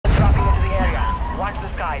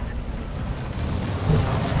skies.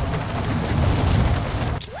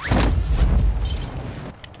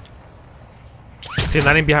 See him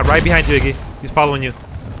landing behind, right behind you, Iggy. He's following you.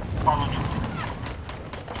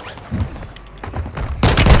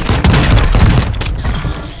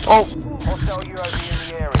 Oh! Hostile UAV in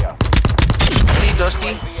the area.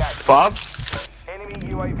 Dusty. Bob? Enemy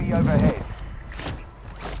UAV overhead.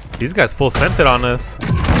 These guys full scented on us.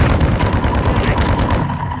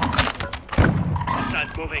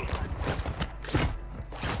 Not moving.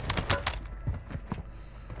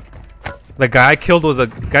 The guy I killed was a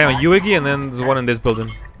guy on you, Iggy, and then there's one in this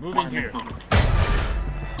building. Moving here.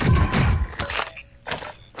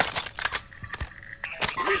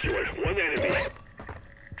 Visual, one enemy.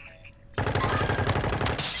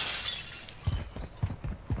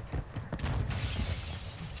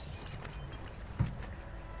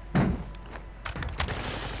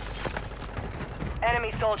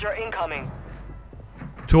 Enemy soldier incoming.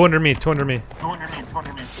 200 me, 200 me. 200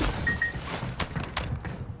 me.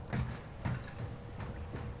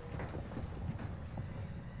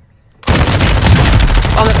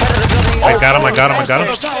 On the side of the building. I got him, I got him, I got him.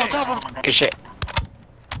 On top of him. Good shit.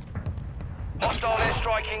 Hostile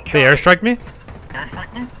airstrike incoming. They airstrike me?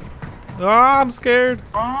 Airstrike me? Oh, I'm scared.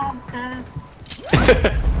 Oh, okay.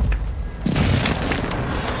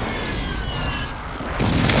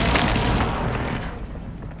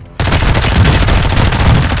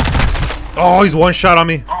 Oh, he's one shot on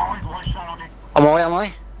me. Oh, he's one shot on me. I'm away, I'm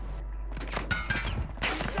away.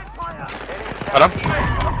 Got him.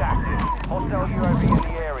 Hostile UAV in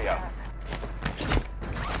the area.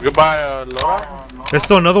 Goodbye, Laura. There's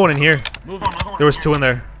still another one in here. Move on, another one. There was two in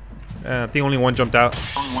there. I think only one jumped out.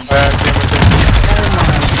 Only one.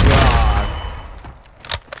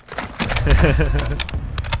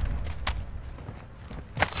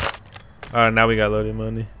 Alright, now we got loaded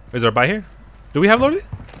money. Is there a buy here? Do we have loaded?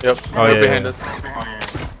 Yep. Oh, Right yeah, behind yeah. us.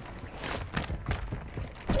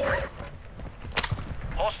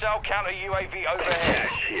 Hostile counter UAV overhead.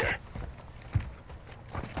 Here.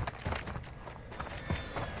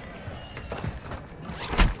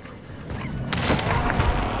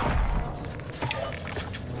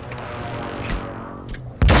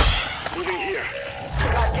 Moving here.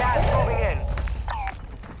 Got gas moving in.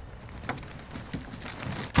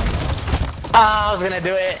 Oh, I was gonna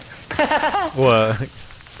do it. What?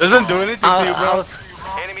 Doesn't do anything to you, I bro. was...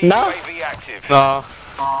 Enemy No. UAV active. No.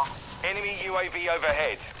 Enemy UAV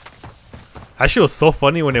overhead. Actually, it was so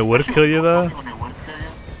funny when it would kill you, though. When they would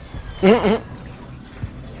kill you.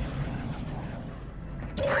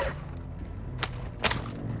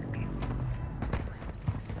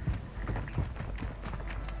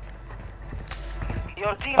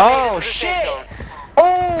 Your team Oh, shit!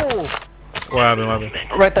 Oh! What happened? What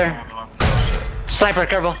happened? Right there. Sniper,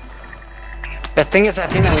 careful. The thing is, I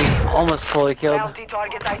think that we almost fully killed. Bounty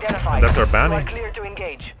targets identified. That's our You bounty. are clear to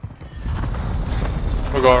engage.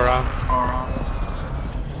 We'll go around.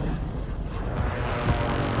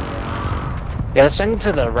 Yeah, let's send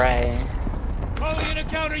to the right. Calling in a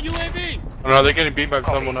counter UAV. Oh, no, they're getting beat by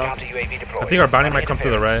someone else. Counter UAV deployed. I think our bounty might come to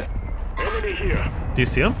the right. Enemy here. Do you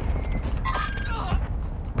see him?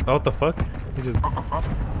 Oh, what the fuck? He just...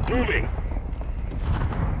 Moving.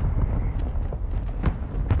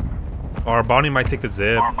 Oh, our bounty might take the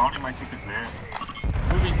zip. Our bounty might take it there.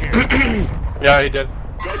 Moving here. Yeah, he did.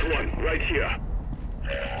 Got one right here.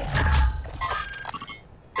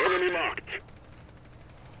 Enemy marked.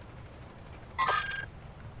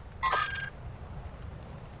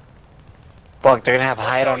 Fuck, they're gonna have a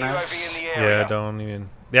hide on UAV us. in the area. Yeah, don't even...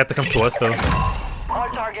 They have to come to us, though. All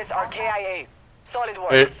targets are KIA. Solid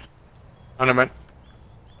work. Wait. On a minute.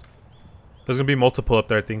 There's gonna be multiple up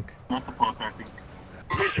there, I think. Multiple up there, I think.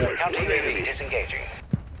 Counter UAV disengaging.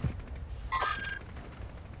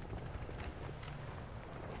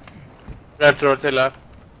 Left, towards the left.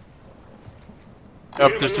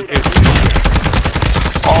 Up, there's two teams.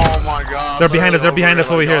 Oh my god. They're behind us. They're behind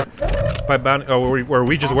us over here. By bounty... Oh, where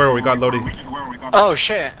we just were, where we got loaded. Which is where we got. Oh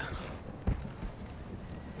shit.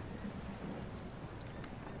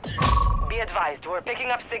 Be advised, we're picking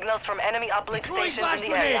up signals from enemy uplink stations in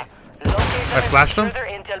the area. Locate them I flashed them? and further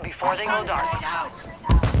intel before they go dark.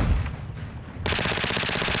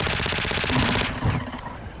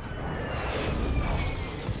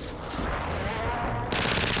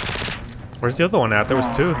 Where's the other one at? There was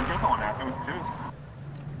two. The other one, there was two.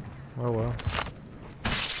 Oh, well.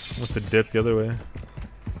 Must have dipped the other way.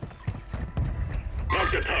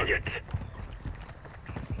 Mark the target.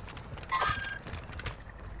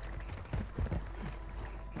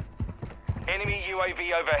 Enemy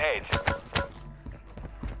UAV overhead.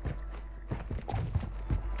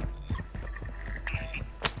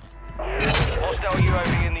 Hostile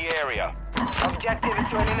UAV in the area. Objective is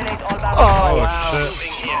to eliminate all bounty Oh, targets.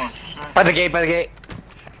 shit. Moving here. By the gate, by the gate.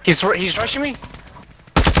 He's rushing me.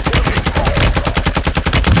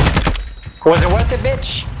 Was it worth it,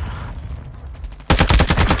 bitch?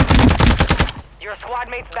 Your squad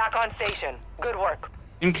mates back on station. Good work.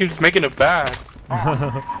 Team keeps making it bad.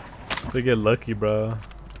 They get lucky, bro.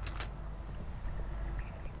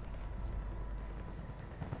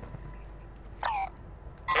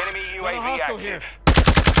 Enemy UAV active.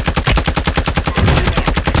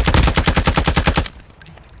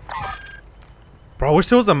 Bro, I wish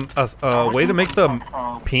there was a way to make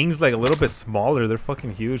the pings like a little bit smaller. They're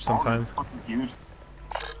fucking huge sometimes. Fucking huge.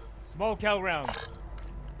 Small cow round.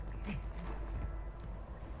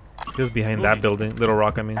 He was behind that building. Little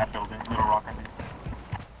Rock, I mean. That building, Little Rock, I think.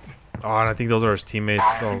 Oh, and I think those are his teammates.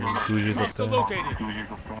 Oh, Guji's up Hostile there. located.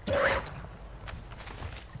 Huge up there.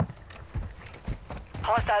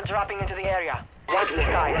 Hostile dropping into the area. Watch the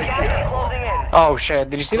sky. Gas is closing in. Oh shit!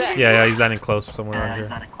 Did you see that? Yeah, he's landing close somewhere Yeah, around he's here.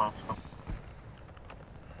 landing close.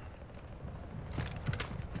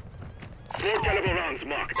 Small caliber rounds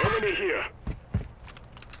marked. Enemy here.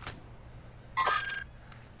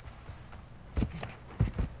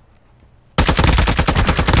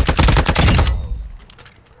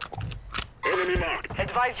 Enemy marked.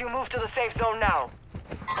 Advise you move to the safe zone now.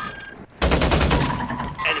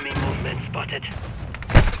 Enemy movement spotted.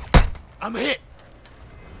 I'm hit.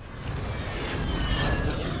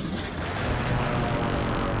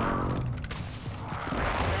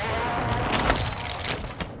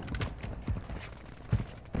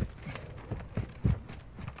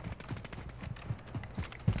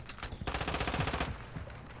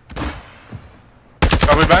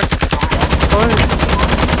 Coming back.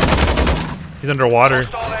 He's underwater.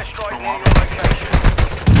 Hostile airstrike near your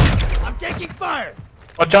location. I'm taking fire.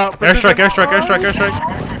 Watch out. Airstrike, airstrike, airstrike,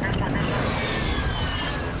 airstrike.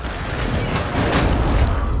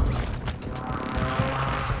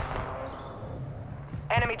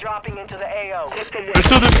 Enemy dropping into the AO. There's two, there's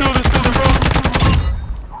two.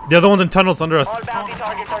 The other one's in tunnels under All us. bounty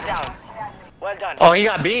targets are down. Well done. Oh, he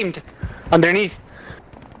got beamed underneath.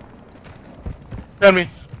 Tell me.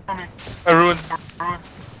 Ruins.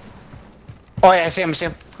 Oh yeah, I see him. I see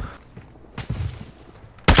him.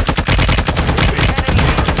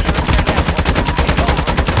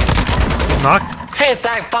 He's knocked. Hey, it's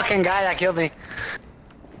that fucking guy that killed me.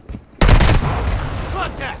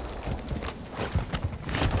 Contact.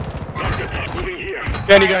 Moving here.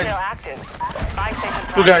 Danny Still guys. active. Buy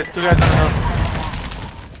station Two guys. Two guys.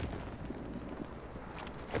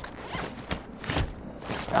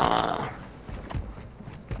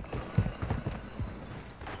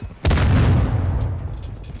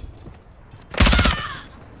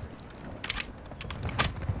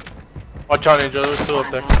 Watch out, Angel. There's two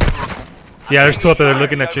up there. Yeah, there's two up there. They're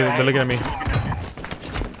looking at you. They're looking at me.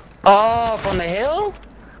 Oh, from the hill?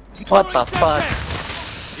 What the fuck?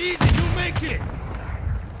 Easy, you make it.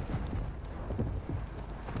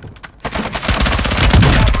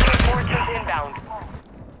 Forces inbound.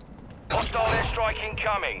 Hostile airstrike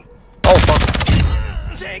incoming. Oh fuck.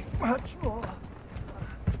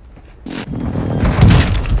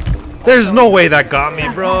 There's no way that got me,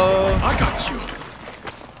 bro. I got you.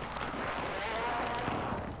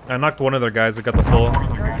 I knocked one of their guys that got the full.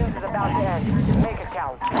 Resurgence is about to end. Make it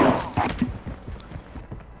count.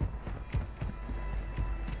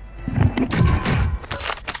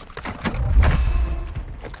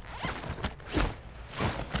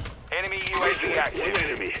 Enemy UAV active.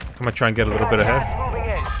 Enemy. I'm gonna try and get a little bit ahead. Gas moving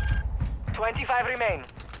in. 25 remain.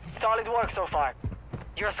 Solid work so far.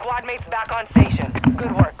 Your squad mates back on station.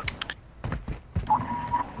 Good work.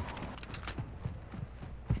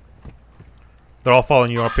 They're all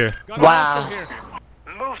following you up here. Got a Wow. hostile here.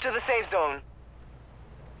 Move to the safe zone.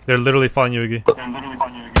 They're literally following you, Iggy. They're literally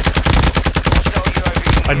on you again. Hostile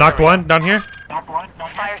UAV. I knocked one down here. Knock one, knock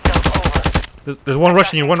one. Fire sales over. There's one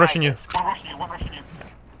rushing you. One rushing you. One rushing you, one rushing you.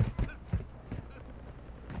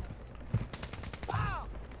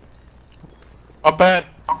 Up ahead.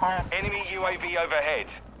 Enemy UAV overhead.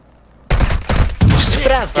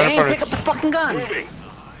 Stupid ass Right in game. front of Pick up the fucking gun. Moving.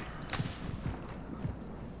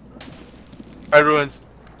 By ruins.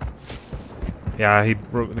 Yeah,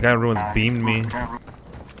 the guy in ruins beamed me.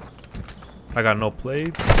 I got no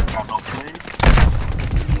plates.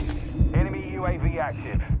 Enemy UAV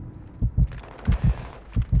active.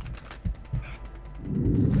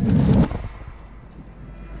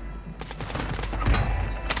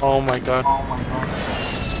 Oh my god.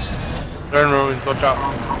 They're in ruins. Watch out.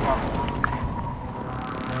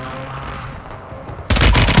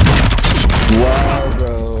 Wow,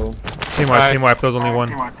 bro. Team wipe, team wipe. There's only one.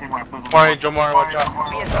 Fine, Jamar, watch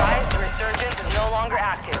out. Be advised, the resurgence is no longer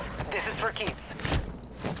active. This is for keeps.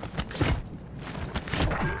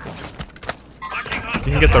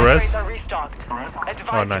 You can get the res. Are restocked. Advise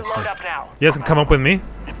Oh, nice, you load nice. up now. You guys can come up with me.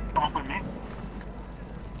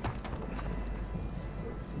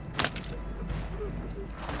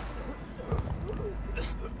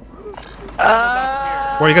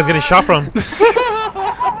 Where are you guys getting shot from?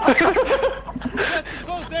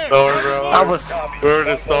 Door, bro. I was. We're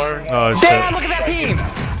the star. Oh shit. Damn! Look at that team.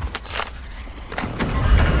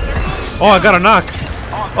 Oh, I got a knock.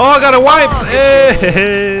 Oh, I got a wipe.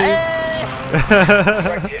 Hey.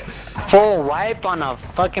 Full wipe on a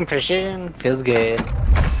fucking precision feels good.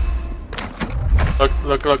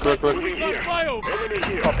 Look. Moving here. Enemy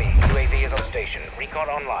here. Copy. UAV is on station. Recon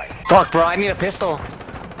online. Fuck, bro, I need a pistol.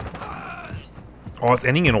 Oh, it's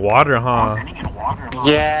ending in water, huh?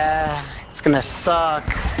 Yeah, it's gonna suck.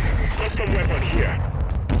 Custom weapon here.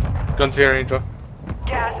 Guns here, Angel.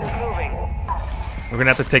 Gas is moving. We're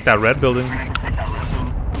gonna have to take that red building.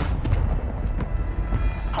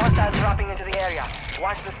 Hostiles dropping into the area.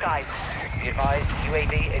 Watch the skies. Be advised,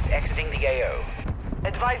 UAV is exiting the AO.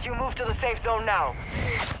 Advise you move to the safe zone now.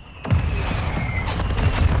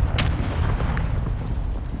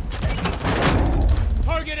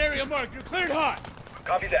 Target area marked. You're cleared hot.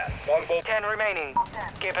 Copy that. Longbow. 10 remaining.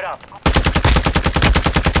 Keep it up.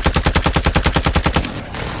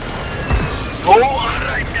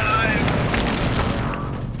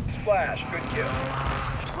 Splash. Good kill.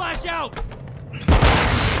 Flash out.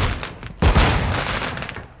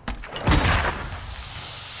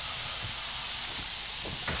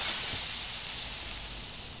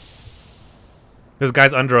 There's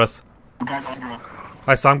guys under us.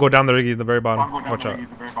 I saw him go down the riggy at the very bottom. Watch out.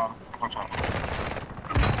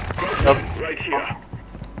 Right here.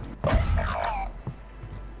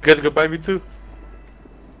 You guys go buy me too.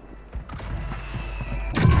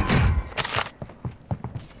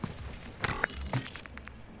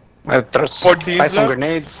 I throw 14 buy some left.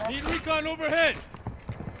 grenades. Need recon overhead.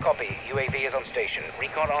 Copy. UAV is on station.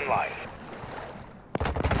 Recon online.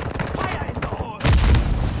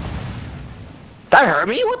 That hurt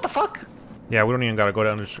me? What the fuck? Yeah, we don't even gotta go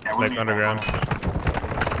down like underground.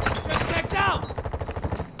 Suspect out.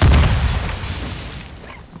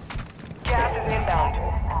 Gas is inbound.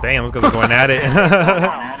 Damn, those guys are going at it. Your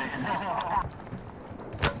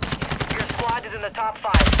squad is in the top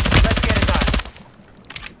 5. Let's get it done.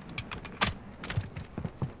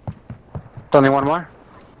 Only one more.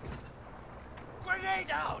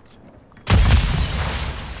 Grenade out.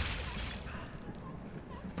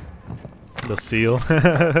 The seal.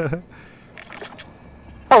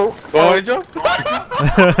 Oh. Go, Angel.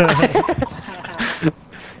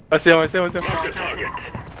 I see him. Target.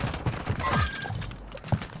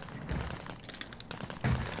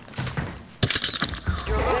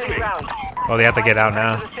 You're losing ground. Oh, they have to get out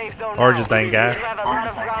now. To the safe zone Or now. just dying You gas. have a lot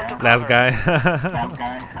of ground to Last cover.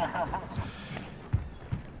 guy.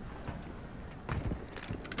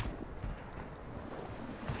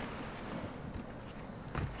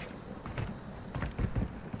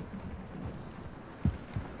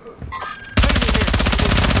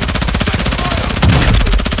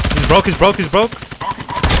 He's broke.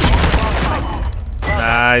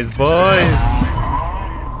 Nice, boys.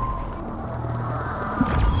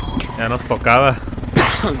 Ya nos tocaba.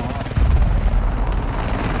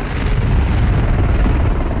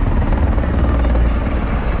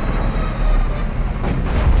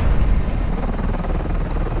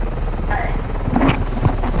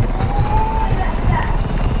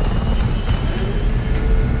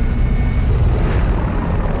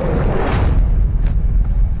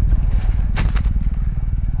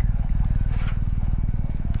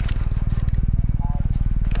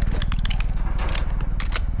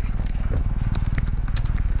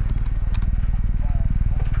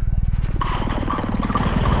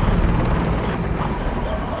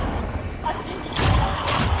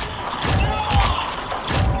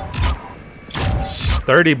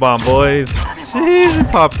 $30 bomb, boys. Jeez, we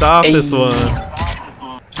popped off this one.